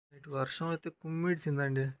ఇటు వర్షం అయితే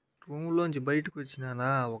కుమ్మిడిచిందండి. రూమ్లోంచి బయటకు వచ్చినానా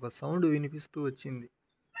ఒక సౌండ్ వినిపిస్తూ వచ్చింది.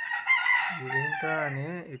 ఇదేంటా అని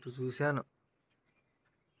ఇటు చూశాను.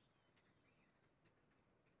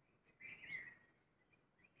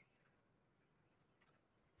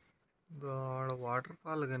 ఆడ వాటర్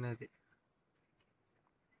ఫాల్ అనేది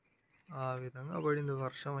ఆ విధంగా పడింది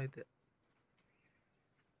వర్షం అయితే.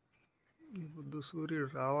 ఈ పొద్దు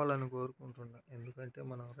సూర్యుడు రావాలని కోరుకుంటున్నా, ఎందుకంటే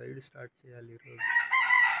మనం రైడ్ స్టార్ట్ చేయాలి ఈరోజు.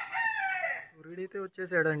 సూర్యుడైతే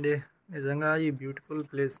వచ్చేసాడండి. నిజంగా ఈ బ్యూటిఫుల్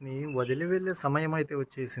ప్లేస్ని వదిలి వెళ్ళే సమయం అయితే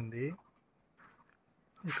వచ్చేసింది.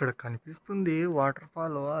 ఇక్కడ కనిపిస్తుంది వాటర్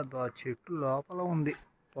ఫాల్, అది ఆ చెట్టు లోపల ఉంది.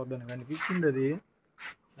 పొద్దున కనిపించింది అది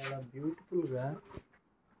చాలా బ్యూటిఫుల్గా.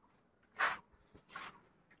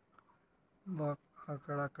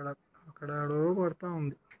 అక్కడో పడతా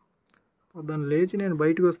ఉంది. పొద్దున్న లేచి నేను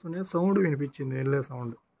బయటకు వస్తూనే సౌండ్ వినిపించింది, వెళ్ళే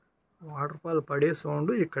సౌండ్, వాటర్ ఫాల్ పడే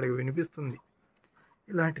సౌండ్ ఇక్కడికి వినిపిస్తుంది.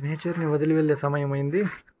 ఇలాంటి నేచర్ని వదిలి వెళ్ళే సమయం అయింది.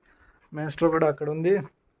 మాస్ట్రో కూడా అక్కడ ఉంది.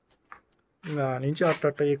 ఇంకా నుంచి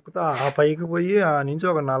అట్ట ఎక్కుతా ఆ పైకి పోయి ఆ నుంచి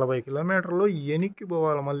ఒక 40 కిలోమీటర్లు ఎనిక్కి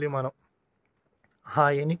పోవాలి. మళ్ళీ మనం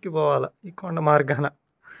ఎనిక్కి పోవాలి ఈ కొండ మార్గాన.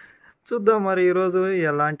 చూద్దాం మరి ఈరోజు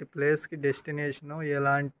ఎలాంటి ప్లేస్కి డెస్టినేషను,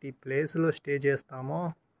 ఎలాంటి ప్లేస్లో స్టే చేస్తామో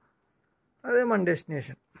అదే మన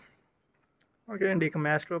డెస్టినేషన్. ఓకే అండి, ఇక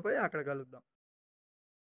మాస్ట్రో పై అక్కడ కలుద్దాం.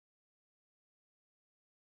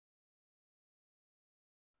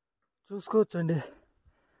 చూసుకోవచ్చండి,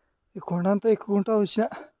 ఈ కొండ అంతా ఎక్కుకుంటూ వచ్చిన.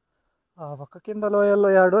 ఆ పక్క కింద లోయల్లో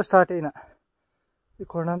ఏడో స్టార్ట్ అయినా. ఈ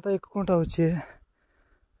కొండ అంతా ఎక్కుకుంటూ వచ్చి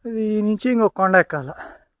ఇది నుంచి ఇంకొక కొండ ఎక్కాల.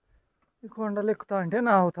 ఈ కొండలు ఎక్కుతా అంటే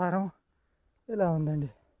నా అవతారం ఇలా ఉందండి.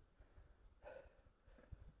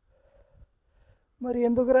 మరి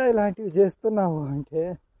ఎందుకురా ఇలాంటివి చేస్తున్నావు అంటే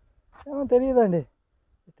ఏమో తెలియదండి.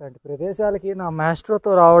 ఇట్లాంటి ప్రదేశాలకి నా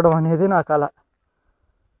మాస్ట్రోతో రావడం అనేది నా కళ.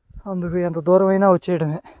 అందుకు ఎంత దూరమైనా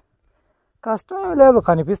వచ్చేయడమే. కష్టం లేదు,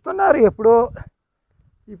 కనిపిస్తున్నారు ఎప్పుడో.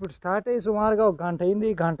 ఇప్పుడు స్టార్ట్ అయ్యి సుమారుగా 1 గంట అయింది.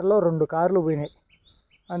 ఈ గంటలో 2 కార్లు పోయినాయి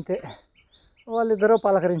అంతే. వాళ్ళిద్దరూ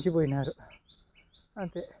పలకరించిపోయినారు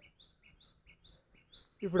అంతే.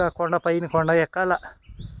 ఇప్పుడు ఆ కొండ పైన కొండ ఎక్కాల.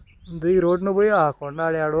 ఈ రోడ్డును పోయి ఆ కొండ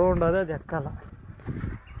ఆడో ఉండదు, అది ఎక్కాల.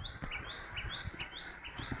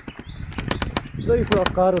 ఇప్పుడు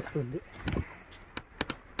ఒక కారు వస్తుంది.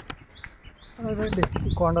 అదండి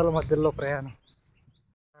ఈ కొండల మధ్యలో ప్రయాణం.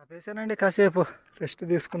 ఆపేసానండి, కాసేపు రెస్ట్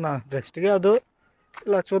తీసుకుందాం. రెస్ట్ కాదు,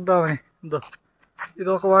 ఇలా చూద్దామని. ఇది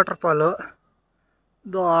ఒక వాటర్ ఫాల్,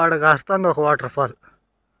 ఆడ కాస్తుంది ఒక వాటర్ ఫాల్.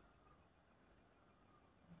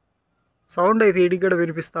 సౌండ్ అయితే ఇడికి కూడా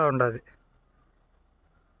వినిపిస్తూ ఉండదు.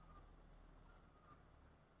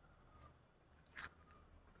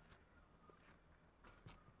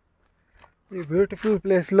 ఈ బ్యూటిఫుల్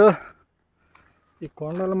ప్లేస్లో ఈ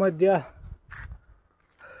కొండల మధ్య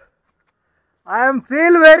I'm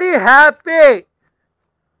feel very happy.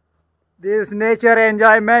 This nature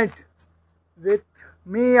enjoyment with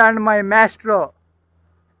me and my maestro.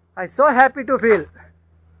 I so happy to feel.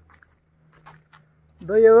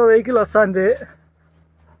 ఏదో వెహికల్ వస్తుంది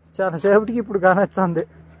చాలా సేపటికి, ఇప్పుడు కానొస్తుంది.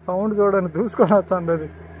 సౌండ్ చూడండి, దూసుకొని వస్తుంది అది.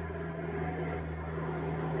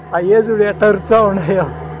 అయ్యే చూడు ఎట్ట రుచా ఉన్నాయో.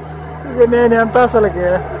 ఇక నేను ఎంత అసలుకి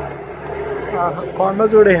కొండ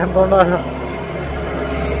చూడు ఎంత ఉండాలో.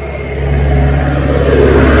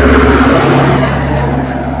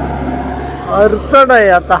 అరుచున్నాయి,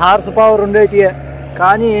 అంత హార్స్ పవర్ ఉండేటివి.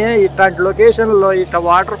 కానీ ఇట్లాంటి లొకేషన్లో ఇట్లా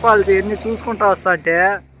వాటర్ ఫాల్స్ ఇవన్నీ చూసుకుంటా వస్తా అంటే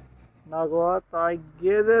నాకు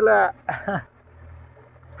తగ్గేదేలే.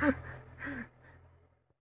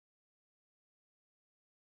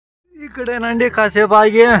 ఇక్కడేనండి కాసేపు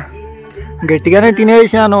ఆగి గట్టిగానే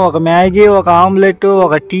తినేసాను. ఒక మ్యాగీ, ఒక ఆమ్లెట్,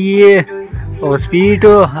 ఒక టీ, ఒక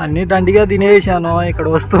స్వీటు అన్నీ దండిగా తినేసాను. ఇక్కడ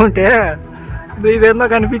వస్తుంటే ఇదేందో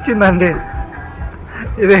కనిపించిందండి.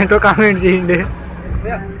 ఇదేంటో కామెంట్ చేయండి.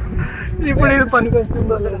 ఇప్పుడు ఇది పనికి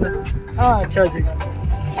వస్తుందో చాచి.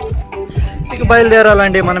 ఇక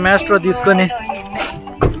బయలుదేరాలండి మన మాస్ట్రో తీసుకొని.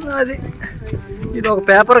 అది ఇది ఒక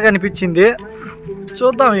పేపర్ కనిపించింది,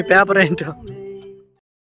 చూద్దాం ఈ పేపర్ ఏంటో.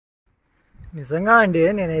 నిజంగా అండి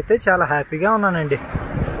నేనైతే చాలా హ్యాపీగా ఉన్నానండి.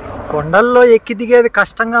 కొండల్లో ఎక్కి దిగేది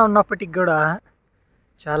కష్టంగా ఉన్నప్పటికి కూడా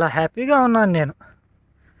చాలా హ్యాపీగా ఉన్నాను నేను.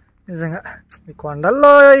 నిజంగా ఈ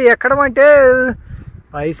కొండల్లో ఎక్కడం అంటే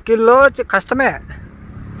బైసికల్లో కష్టమే.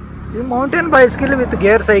 ఇది mountain bicycle with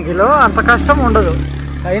gear cycle అంత కష్టం ఉండదు.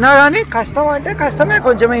 అయినా కానీ కష్టం అంటే కష్టమే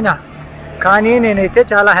కొంచెమైనా. కానీ నేనైతే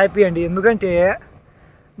చాలా హ్యాపీ అండి, ఎందుకంటే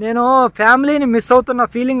నేను ఫ్యామిలీని మిస్ అవుతున్న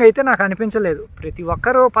ఫీలింగ్ అయితే నాకు అనిపించలేదు. ప్రతి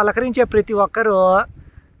ఒక్కరూ పలకరించే ప్రతి ఒక్కరూ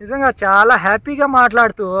నిజంగా చాలా హ్యాపీగా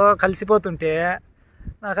మాట్లాడుతూ కలిసిపోతుంటే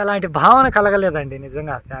నాకు అలాంటి భావన కలగలేదండి.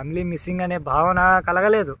 నిజంగా ఫ్యామిలీ మిస్సింగ్ అనే భావన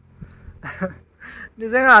కలగలేదు.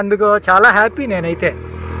 నిజంగా అందుకు చాలా హ్యాపీ నేనైతే.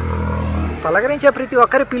 పలకరించే ప్రతి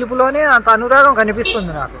ఒక్కరి పిలుపులోనే అంత అనురాగం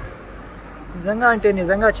కనిపిస్తుంది నాకు. నిజంగా అంటే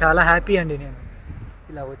నిజంగా చాలా హ్యాపీ అండి. నేను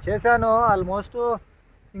ఇలా వచ్చేసాను. ఆల్మోస్ట్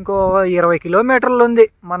ఇంకో 20 కిలోమీటర్లు ఉంది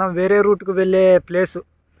మనం వేరే రూట్కు వెళ్ళే ప్లేసు.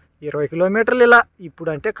 20 కిలోమీటర్లు ఇలా. ఇప్పుడు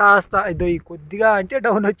అంటే కాస్త ఇదో ఈ కొద్దిగా అంటే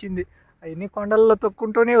డౌన్ వచ్చింది. అవన్నీ కొండల్లో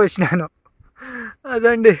తొక్కుంటూనే వచ్చినాను.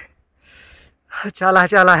 అదండి, చాలా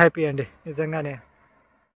చాలా హ్యాపీ అండి నిజంగానే.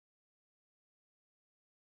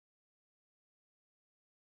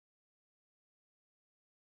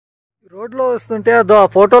 రోడ్లో వస్తుంటే అదో ఆ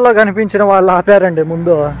ఫోటోలో కనిపించిన వాళ్ళు ఆపారండి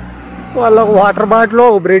ముందు. వాళ్ళకు వాటర్ బాటిల్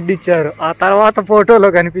ఒక బ్రెడ్ ఇచ్చారు. ఆ తర్వాత ఫోటోలో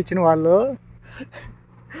కనిపించిన వాళ్ళు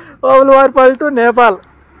ఓబుల్వార్పల్ టు నేపాల్.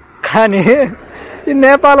 కానీ ఈ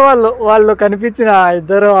నేపాల్ వాళ్ళు కనిపించిన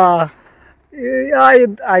ఇద్దరు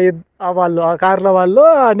వాళ్ళు ఆ కార్ల వాళ్ళు,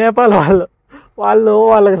 ఆ నేపాల్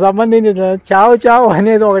వాళ్ళకి సంబంధించిన చావు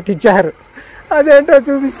అనేది ఒకటి ఇచ్చారు. అదేంటో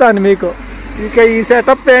చూపిస్తాను మీకు. ఇక ఈ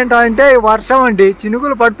సెటప్ ఏంటంటే వర్షం అండి,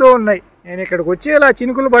 చినుకులు పడుతూ ఉన్నాయి. నేను ఇక్కడికి వచ్చి ఇలా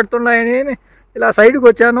చినుకులు పడుతున్నాయని ఇలా సైడ్కి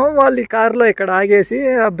వచ్చాను. వాళ్ళు ఈ కార్లో ఇక్కడ ఆగేసి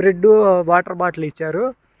ఆ బ్రెడ్ వాటర్ బాటిల్ ఇచ్చారు.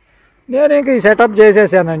 నేను ఇంక ఈ సెటప్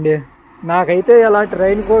చేసేసానండి. నాకైతే ఎలాంటి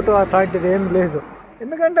రైన్ కోట్ అట్లాంటిది ఏం లేదు.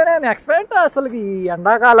 ఎందుకంటే నేను ఎక్స్పెక్ట్ అసలు ఈ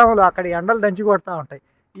ఎండాకాలంలో అక్కడ ఎండలు దంచి కొడతా ఉంటాయి.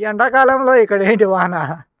 ఈ ఎండాకాలంలో ఇక్కడ ఏంటి వాన.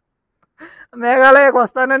 మేఘాలయకు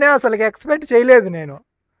వస్తానని అసలు ఎక్స్పెక్ట్ చేయలేదు నేను.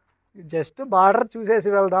 జస్ట్ బార్డర్ చూసేసి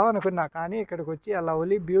వెళ్దాం అనుకున్నా. కానీ ఇక్కడికి వచ్చి ఆ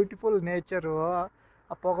లవ్లీ బ్యూటిఫుల్ నేచరు,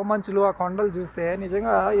 ఆ పొగ మంచులు, ఆ కొండలు చూస్తే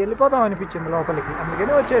నిజంగా వెళ్ళిపోదాం అనిపించింది లోపలికి.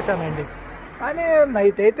 అందుకని వచ్చేసానండి. కానీ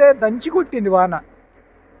నైట్ అయితే దంచి కొట్టింది వాన.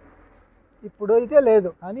 ఇప్పుడు అయితే లేదు,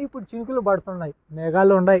 కానీ ఇప్పుడు చినుకులు పడుతున్నాయి,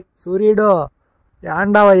 మేఘాలు ఉన్నాయి. సూర్యుడు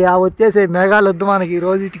యాండవయ్యా వచ్చేసే మేఘాలు వద్దు మనకి ఈ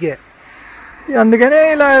రోజుటికే. అందుకనే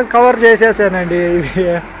ఇలా కవర్ చేసేసానండి.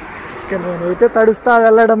 ఇక నేనైతే తడుస్తా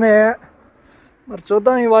వెళ్ళడమే. మరి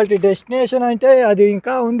చూద్దాం. ఇవాళ డెస్టినేషన్ అంటే అది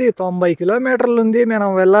ఇంకా ఉంది, 90 కిలోమీటర్లు ఉంది మనం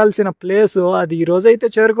వెళ్ళాల్సిన ప్లేసు. అది ఈరోజు అయితే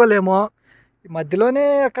చేరుకోలేమో. ఈ మధ్యలోనే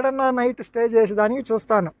ఎక్కడన్నా నైట్ స్టే చేసేదానికి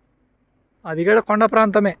చూస్తాను. అది కూడా కొండ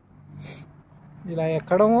ప్రాంతమే. ఇలా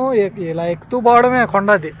ఎక్కడము ఇలా ఎక్కుతూ పోవడమే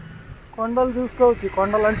కొండది. కొండలు చూసుకోవచ్చు.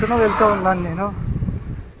 కొండలు అంచున వెళ్తూ ఉన్నాను నేను.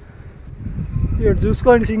 ఇక్కడ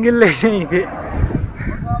చూసుకోండి, సింగిల్ లైన్ ఇది.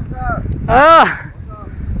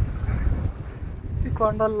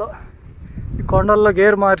 ఈ కొండల్లో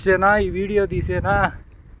గేర్ మార్చేనా, ఈ వీడియో తీసేనా,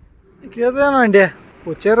 ఇంకేదేనా అండి.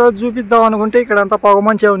 వచ్చే రోజు చూపిద్దాం అనుకుంటే ఇక్కడంతా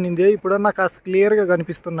పొగమంచే ఉండింది. ఇప్పుడన్నా కాస్త క్లియర్గా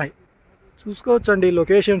కనిపిస్తున్నాయి. చూసుకోవచ్చండి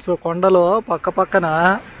లొకేషన్స్. కొండలు పక్క పక్కన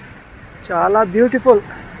చాలా బ్యూటిఫుల్.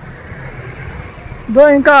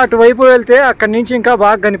 ఇంకా అటువైపు వెళ్తే అక్కడి నుంచి ఇంకా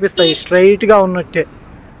బాగా కనిపిస్తాయి స్ట్రైట్గా ఉన్నట్టే.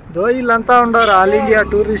 వీళ్ళంతా ఉండరు ఆల్ ఇండియా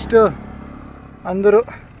టూరిస్టు అందరూ.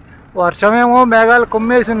 వర్షమేమో మేఘాలు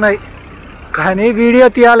కొమ్మేసి ఉన్నాయి. కానీ వీడియో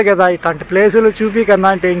తీయాలి కదా, ఇట్లాంటి ప్లేసులు చూపికన్నా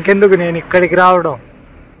అంటే ఇంకెందుకు నేను ఇక్కడికి రావడం.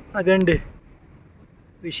 అదండి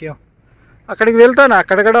విషయం. అక్కడికి వెళ్తాను,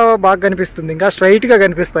 అక్కడ కూడా బాగా కనిపిస్తుంది. ఇంకా స్ట్రైట్గా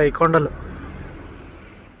కనిపిస్తాయి కొండలు.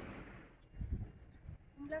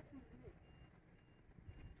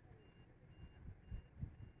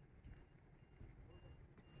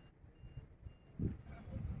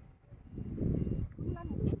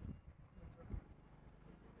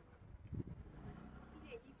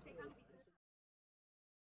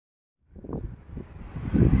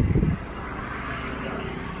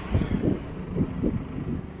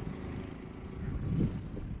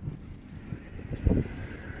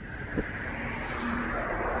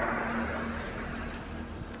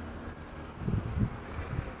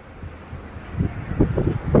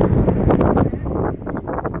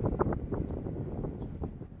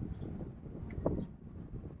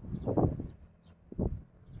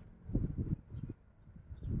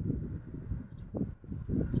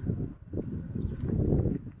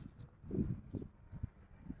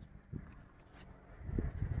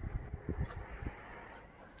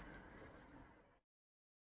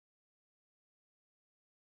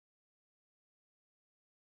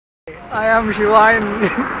 I am Shiva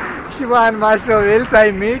and Mastro Wills.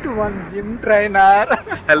 I meet one gym trainer.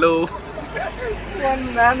 Hello. One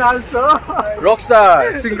man also.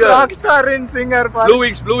 Rockstar, singer. Rockstar in singer. Blue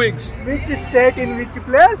Wings. Which state, in which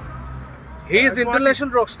place? He is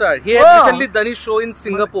international rockstar. He has recently done his show in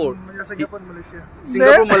Singapore.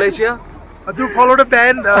 Singapore, Malaysia. To follow the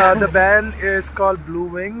band, the band is called Blue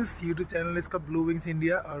Wings. YouTube channel is called Blue Wings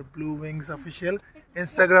India or Blue Wings Official.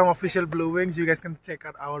 Instagram official Blue Wings. You guys can check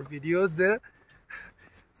out our videos there.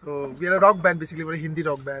 So we are a rock band, basically we're a Hindi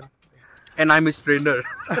rock band. And I'm his trainer.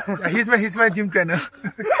 Yeah, he's my gym trainer.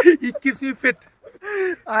 He keeps me fit.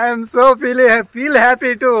 I am so feel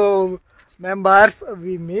happy to members.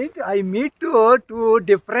 I meet two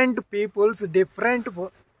different peoples,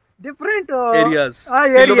 different areas.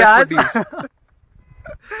 areas.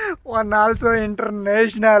 One also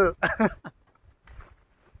international.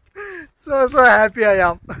 So happy I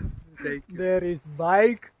am. Thank you. There is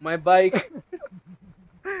bike. My bike.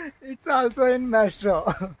 It's also in Mastro.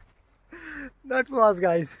 That was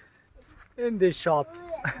guys in this shop.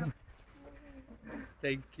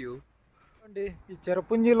 Thank you. ఈ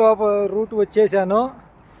చెరపుంజి route వచ్చేసాను.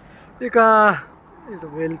 ఇక ఇటు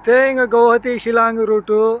వెళ్తే ఇంకా Guwahati Shillong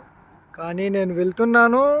route, కానీ నేను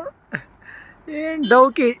వెళ్తున్నాను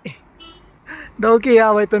డౌకి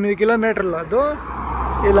 59 కిలోమీటర్లు.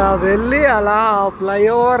 ఇలా వెళ్ళి అలా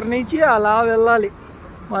ఫ్లైఓవర్ నుంచి అలా వెళ్ళాలి.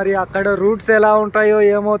 మరి అక్కడ రూట్స్ ఎలా ఉంటాయో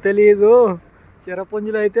ఏమో తెలియదు.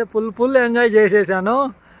 చిరపుంజిలో అయితే ఫుల్ ఎంజాయ్ చేసేసాను.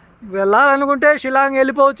 వెళ్ళాలనుకుంటే షిలాంగ్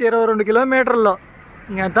వెళ్ళిపోవచ్చు 22 కిలోమీటర్లో.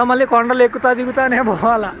 ఇంకంతా మళ్ళీ కొండలు ఎక్కుతా దిగుతానే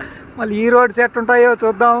పోవాలా. మళ్ళీ ఈ రోడ్స్ ఎట్టుంటాయో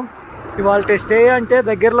చూద్దాం. ఇవాళ స్టే అంటే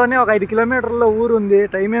దగ్గరలోనే ఒక 5 కిలోమీటర్ల ఊరు ఉంది.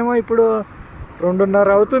 టైం ఏమో ఇప్పుడు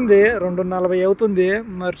 2:30 అవుతుంది, 2:40 అవుతుంది.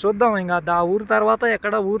 మరి చూద్దాం. ఇంకా ఆ ఊరు తర్వాత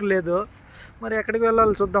ఎక్కడ ఊరు లేదు. మరి ఎక్కడికి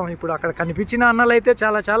వెళ్ళాలి చూద్దాం. ఇప్పుడు అక్కడ కనిపించిన అన్నలు అయితే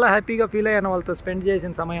చాలా హ్యాపీగా ఫీల్ అయ్యాను వాళ్ళతో స్పెండ్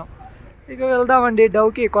చేసిన సమయం. ఇక వెళ్దామండి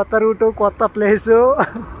డౌకి. కొత్త రూటు, కొత్త ప్లేసు,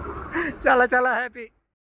 చాలా హ్యాపీ.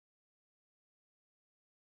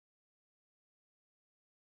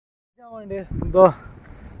 అండి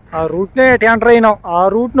ఆ రూట్నే ఎంటర్ అయినాం. ఆ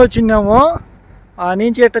రూట్ని వచ్చినాము. ఆ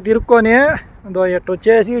నుంచి ఇట్ట తిరుక్కొని ఇట్ట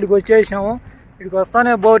వచ్చేసి ఇక్కడికి వచ్చేసాము. ఇక్కడికి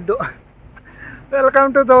వస్తానే బోర్డు వెల్కమ్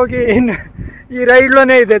టు దౌకి. ఈ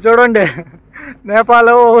రైడ్లోనే ఇదే చూడండి,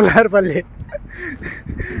 నేపాల్ ఉల్లార్పల్లి.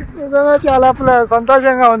 నిజంగా చాలా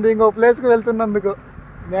సంతోషంగా ఉంది ఇంకో ప్లేస్కి వెళ్తున్నందుకు.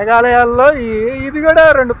 మేఘాలయాల్లో ఇవి కూడా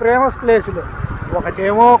 2 ఫేమస్ ప్లేసులు.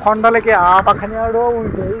 ఒకటేమో కొండలకి ఆ పక్కనేడో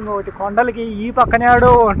ఉంటే, ఇంకొకటి కొండలకి ఈ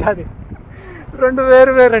పక్కనేడో ఉంటుంది. 2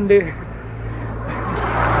 వేరండి.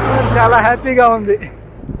 చాలా హ్యాపీగా ఉంది.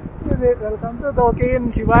 ఇది welcome to దౌకి in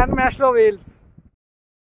Shiva and maestro wheels.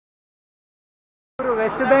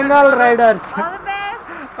 West Bengal riders.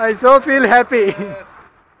 I so feel happy.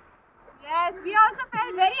 Yes, we also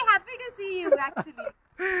felt very happy to see you actually.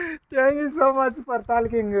 Thank you so much for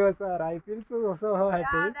talking, sir. I feel so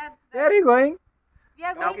happy. Yeah, Where are you going? we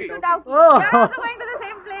are going to Dauki. Oh. We are also going to the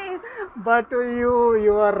same place. But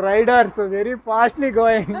you are riders very fastly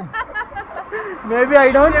going. Maybe I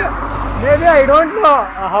don't know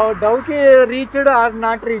how Dauki reached or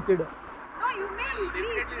not reached. No, you may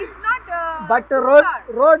reach. It's not. But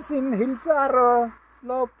roads in hills are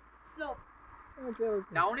slope. Okay.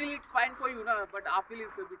 Downhill it's fine for you, na, but uphill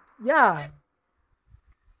is a bit. Yeah.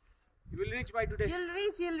 You will reach by today. You'll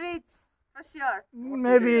reach for sure.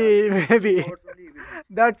 Maybe.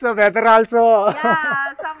 That's a weather also.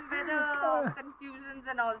 Yeah, some weather confusions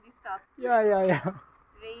and all these stuff. Yeah.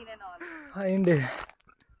 Rain and all. అయింది.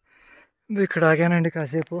 ఇక్కడ ఆగానండి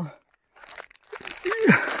కాసేపు.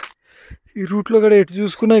 ఈ రూట్లో కూడా ఎటు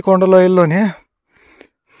చూసుకున్నా ఈ కొండలోయల్లోనే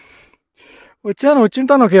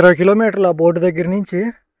వచ్చింటాను. ఒక 20 కిలోమీటర్లు ఆ బోర్డు దగ్గర నుంచి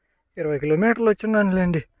 20 కిలోమీటర్లు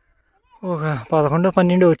వచ్చింటానులేండి. ఒక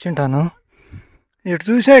 11-12 వచ్చింటాను. ఎటు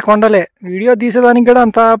చూసే కొండలే. వీడియో తీసేదానికి కూడా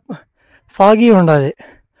అంత ఫాగీ ఉండాలి.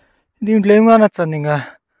 దీంట్లో ఏం కానొచ్చింది ఇంకా,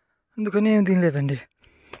 అందుకని ఏం తినలేదండి.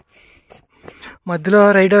 మధ్యలో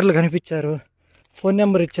రైడర్లు కనిపించారు, ఫోన్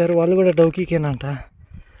నెంబర్ ఇచ్చారు. వాళ్ళు కూడా డౌకీకేనంట.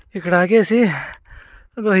 ఇక్కడ ఆగేసి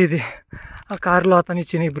ఇది ఆ కారులో అతను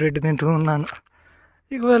ఇచ్చిన బ్రెడ్ తింటూ ఉన్నాను.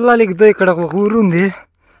 ఇక వెళ్ళాలి. ఇక్కడ ఒక ఊరు ఉంది.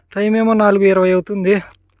 టైం ఏమో 4:20 అవుతుంది.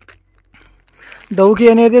 డౌకి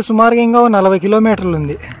అనేది సుమారుగా ఇంకా 40 కిలోమీటర్లు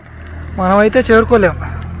ఉంది. మనమైతే చేరుకోలేం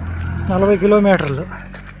 40 కిలోమీటర్లు.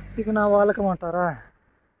 ఇక నా వాళ్ళకమంటారా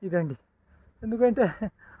ఇదండి. ఎందుకంటే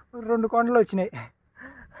 2 కొండలు వచ్చినాయి.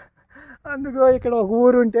 అందుకో ఇక్కడ ఒక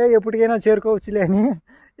ఊరు ఉంటే ఎప్పటికైనా చేరుకోవచ్చులే అని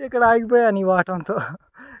ఇక్కడ ఆగిపోయాను ఈ వాటంతో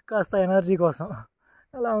కాస్త ఎనర్జీ కోసం.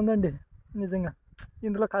 అలా ఉందండి నిజంగా.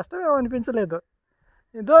 ఇందులో కష్టమేమో అనిపించలేదు.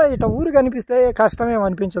 ఏదో ఇట్లా ఊరు కనిపిస్తే కష్టమేమో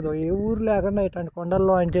అనిపించదు. ఏ ఊరు లేకుండా ఇట్లాంటి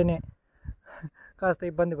కొండల్లో అంటేనే కాస్త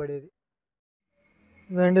ఇబ్బంది పడేది.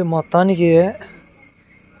 ఇదండి మొత్తానికి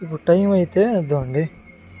ఇప్పుడు టైం అయితే ఇద్దామండి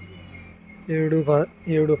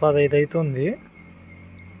 7:15 అవుతుంది.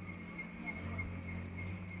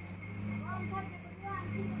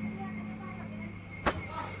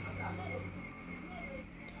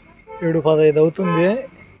 అవుతుంది.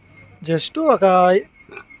 జస్ట్ ఒక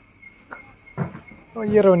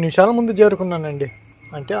 20 నిమిషాల ముందు చేరుకున్నానండి.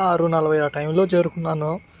 అంటే 6:40 ఆ టైంలో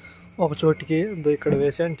చేరుకున్నాను ఒక చోటికి. ఇక్కడ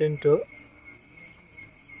వేసాను టెంట్.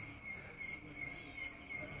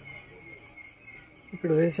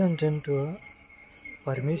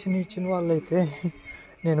 పర్మిషన్ ఇచ్చిన వాళ్ళైతే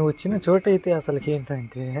నేను వచ్చిన చోట అయితే అసలుకి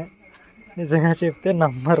ఏంటంటే నిజంగా చెప్తే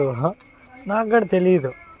నమ్మరు. నాకు కూడా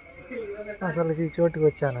తెలియదు అసలుకి ఈ చోటుకి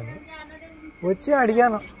వచ్చానని. వచ్చి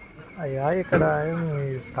అడిగాను అయ్యా ఇక్కడ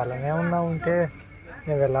ఈ స్థలం ఏమన్నా ఉంటే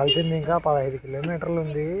నేను వెళ్ళాల్సింది ఇంకా 15 కిలోమీటర్లు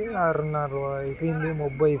ఉంది. 6:30 అయిపోయింది,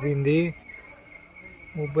 ముబ్బు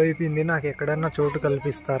అయిపోయింది. నాకు ఎక్కడన్నా చోటు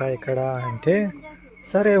కల్పిస్తారా ఇక్కడ అంటే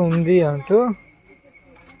సరే ఉంది అంటూ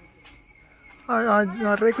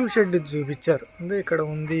ఆ రేకుల షెడ్ చూపించారు, ఉంది ఇక్కడ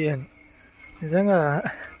ఉంది అని. నిజంగా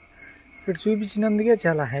ఇక్కడ చూపించినందుకే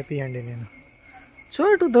చాలా హ్యాపీ అండి. నేను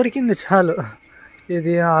చోటు దొరికింది చాలు.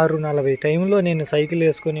 ఇది 6:40 టైంలో నేను సైకిల్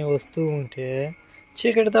వేసుకొని వస్తూ ఉంటే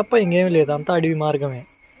చీకటి తప్ప ఇంకేం లేదు, అంతా అడవి మార్గమే.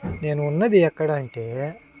 నేను ఉన్నది ఎక్కడ అంటే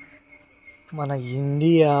మన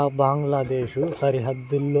ఇండియా బంగ్లాదేశ్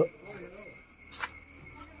సరిహద్దుల్లో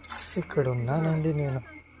ఇక్కడ ఉన్నానండి నేను.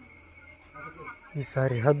 ఈ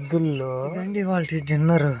సరిహద్దుల్లో అండి వాళ్ళ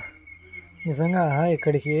డిన్నర్. నిజంగా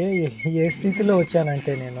ఇక్కడికి ఏ స్థితిలో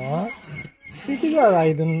వచ్చానంటే నేను స్థితిగా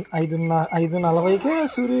 5:40కే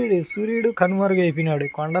సూర్యుడు కనుమరుగైపోయినాడు.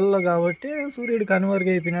 కొండల్లో కాబట్టి సూర్యుడు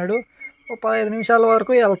కనుమరుగైపోయినాడు. ఒక 15 నిమిషాల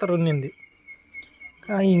వరకు వెళ్తారు ఉన్నింది.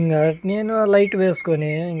 ఇంకా నేను లైట్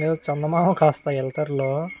వేసుకొని ఇంకా చందమామ కాస్త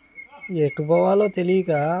వెళ్తారులో ఎటు పోవాలో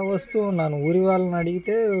తెలియక వస్తూ ఉన్నాను. ఊరి వాళ్ళని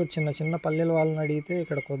అడిగితే, చిన్న చిన్న పల్లెల వాళ్ళని అడిగితే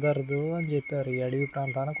ఇక్కడ కుదరదు అని చెప్పారు, ఈ అడవి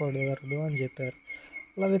ప్రాంతాన కుదరదు అని చెప్పారు.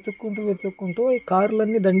 అలా వెతుక్కుంటూ ఈ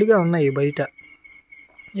కార్లన్నీ దండిగా ఉన్నాయి బయట.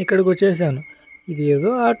 ఇక్కడికి వచ్చేసాను. ఇది ఏదో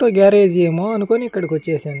ఆటో గ్యారేజ్ ఏమో అనుకొని ఇక్కడికి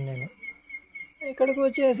వచ్చేసాను నేను. ఇక్కడికి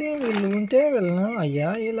వచ్చేసి వీళ్ళు ఉంటే వెళ్ళను అయ్యా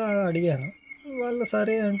ఇలా అడిగాను. వాళ్ళు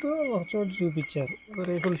సరే అంటూ ఒక చోటు చూపించారు, ఒక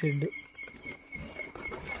రేకుల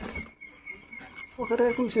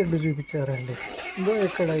షెడ్ చూపించారండి. ఇదో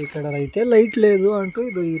ఇక్కడ అయితే లైట్ లేదు అంటూ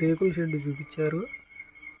ఇదో ఈ రేకుల షెడ్ చూపించారు.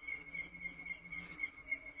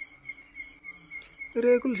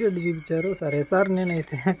 సరే సార్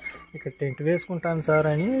నేనైతే ఇక్కడ టెంట్ వేసుకుంటాను సార్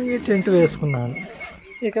అని ఈ టెంట్ వేసుకున్నాను.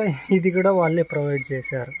 ఇక ఇది కూడా వాళ్ళే ప్రొవైడ్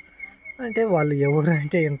చేశారు. అంటే వాళ్ళు ఎవరు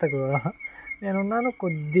అంటే ఇంతకు నేనున్నాను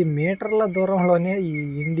కొద్ది మీటర్ల దూరంలోనే ఈ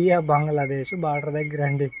ఇండియా బంగ్లాదేశ్ బార్డర్ దగ్గర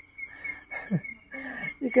అండి.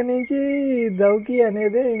 ఇక నుంచి దౌకి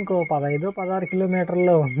అనేది ఇంకో 15-16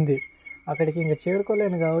 కిలోమీటర్లో ఉంది. అక్కడికి ఇంకా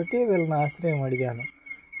చేరుకోలేను కాబట్టి వీళ్ళని ఆశ్రయం అడిగాను.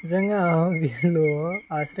 నిజంగా వీళ్ళు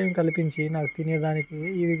ఆశ్రయం కల్పించి నాకు తినేదానికి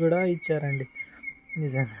ఇవి కూడా ఇచ్చారండి.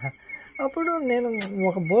 నిజంగా అప్పుడు నేను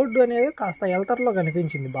ఒక బోర్డు అనేది కాస్త ఎల్తర్లో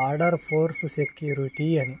కనిపించింది, బార్డర్ ఫోర్స్ సెక్యూరిటీ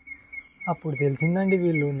అని. అప్పుడు తెలిసిందండి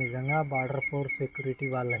వీళ్ళు నిజంగా బార్డర్ ఫోర్స్ సెక్యూరిటీ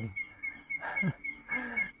వాళ్ళని.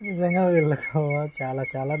 నిజంగా వీళ్ళకు చాలా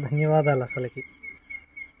చాలా ధన్యవాదాలు. అసలుకి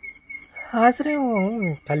ఆశ్రయం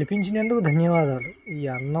కల్పించినందుకు ధన్యవాదాలు. ఈ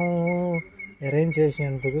అన్నం అరేంజ్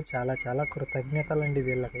చేసినందుకు చాలా చాలా కృతజ్ఞతలు అండి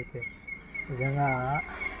వీళ్ళకైతే. నిజంగా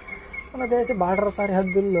మన దేశ బార్డర్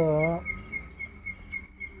సరిహద్దుల్లో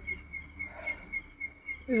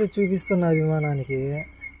వీళ్ళు చూపిస్తున్న అభిమానానికి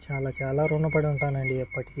చాలా చాలా రుణపడి ఉంటానండి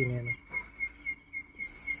ఎప్పటికీ నేను.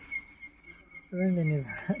 అదండి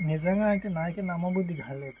నిజంగా అంటే నాకే నమ్మబుద్ధి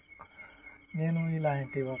కాలేదు. నేను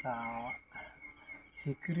ఇలాంటి ఒక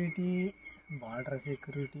బార్డర్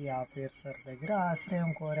సెక్యూరిటీ ఆఫీసర్ దగ్గర ఆశ్రయం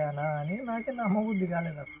కోరానా అని నాకే నమ్మబుద్ధి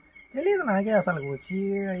కాలేదు. అసలు తెలియదు నాకే, అసలు వచ్చి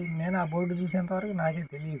నేను ఆ బోర్డు చూసేంతవరకు నాకే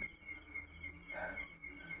తెలియదు.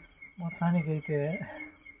 మొత్తానికైతే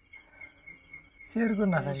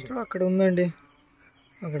చేరుకున్నాను. అక్కడ ఉందండి,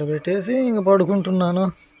 అక్కడ పెట్టేసి ఇంక పడుకుంటున్నాను.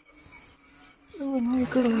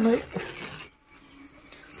 ఇక్కడ ఉన్నాయి.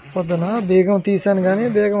 పొద్దున బేగం తీసాను కానీ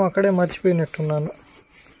బేగం అక్కడే మర్చిపోయినట్టున్నాను.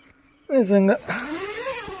 నిజంగా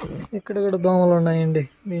ఇక్కడ కూడా దోమలు ఉన్నాయండి,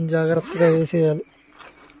 దీన్ని జాగ్రత్తగా వేసేయాలి,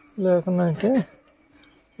 లేకుండా అంటే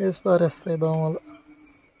వేసి పారేస్తాయి దోమలు.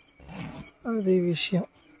 అది విషయం.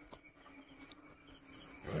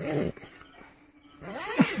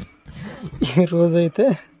 ఈరోజైతే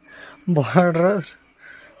బార్డర్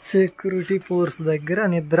సెక్యూరిటీ ఫోర్స్ దగ్గర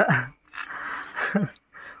నిద్ర.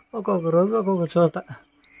 ఒక్కొక్క రోజు ఒక్కొక్క చోట.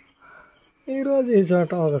 ఈరోజు ఈ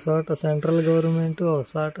చోట, ఒక చోట సెంట్రల్ గవర్నమెంట్, ఒక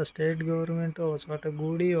చోట స్టేట్ గవర్నమెంట్, ఒక చోట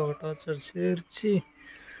గుడి, ఒక చోట చర్చి,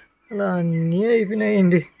 అలా అన్నీ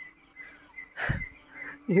అయిపోయినాయండి.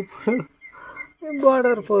 ఇప్పుడు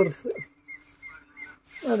బార్డర్ ఫోర్స్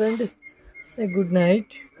అదండి. Good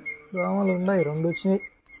night. దోమలు ఉన్నాయి, 2 వచ్చినాయి,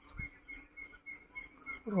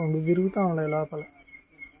 2 తిరుగుతూ ఉన్నాయి లోపల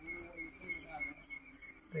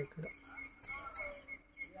ఇక్కడ.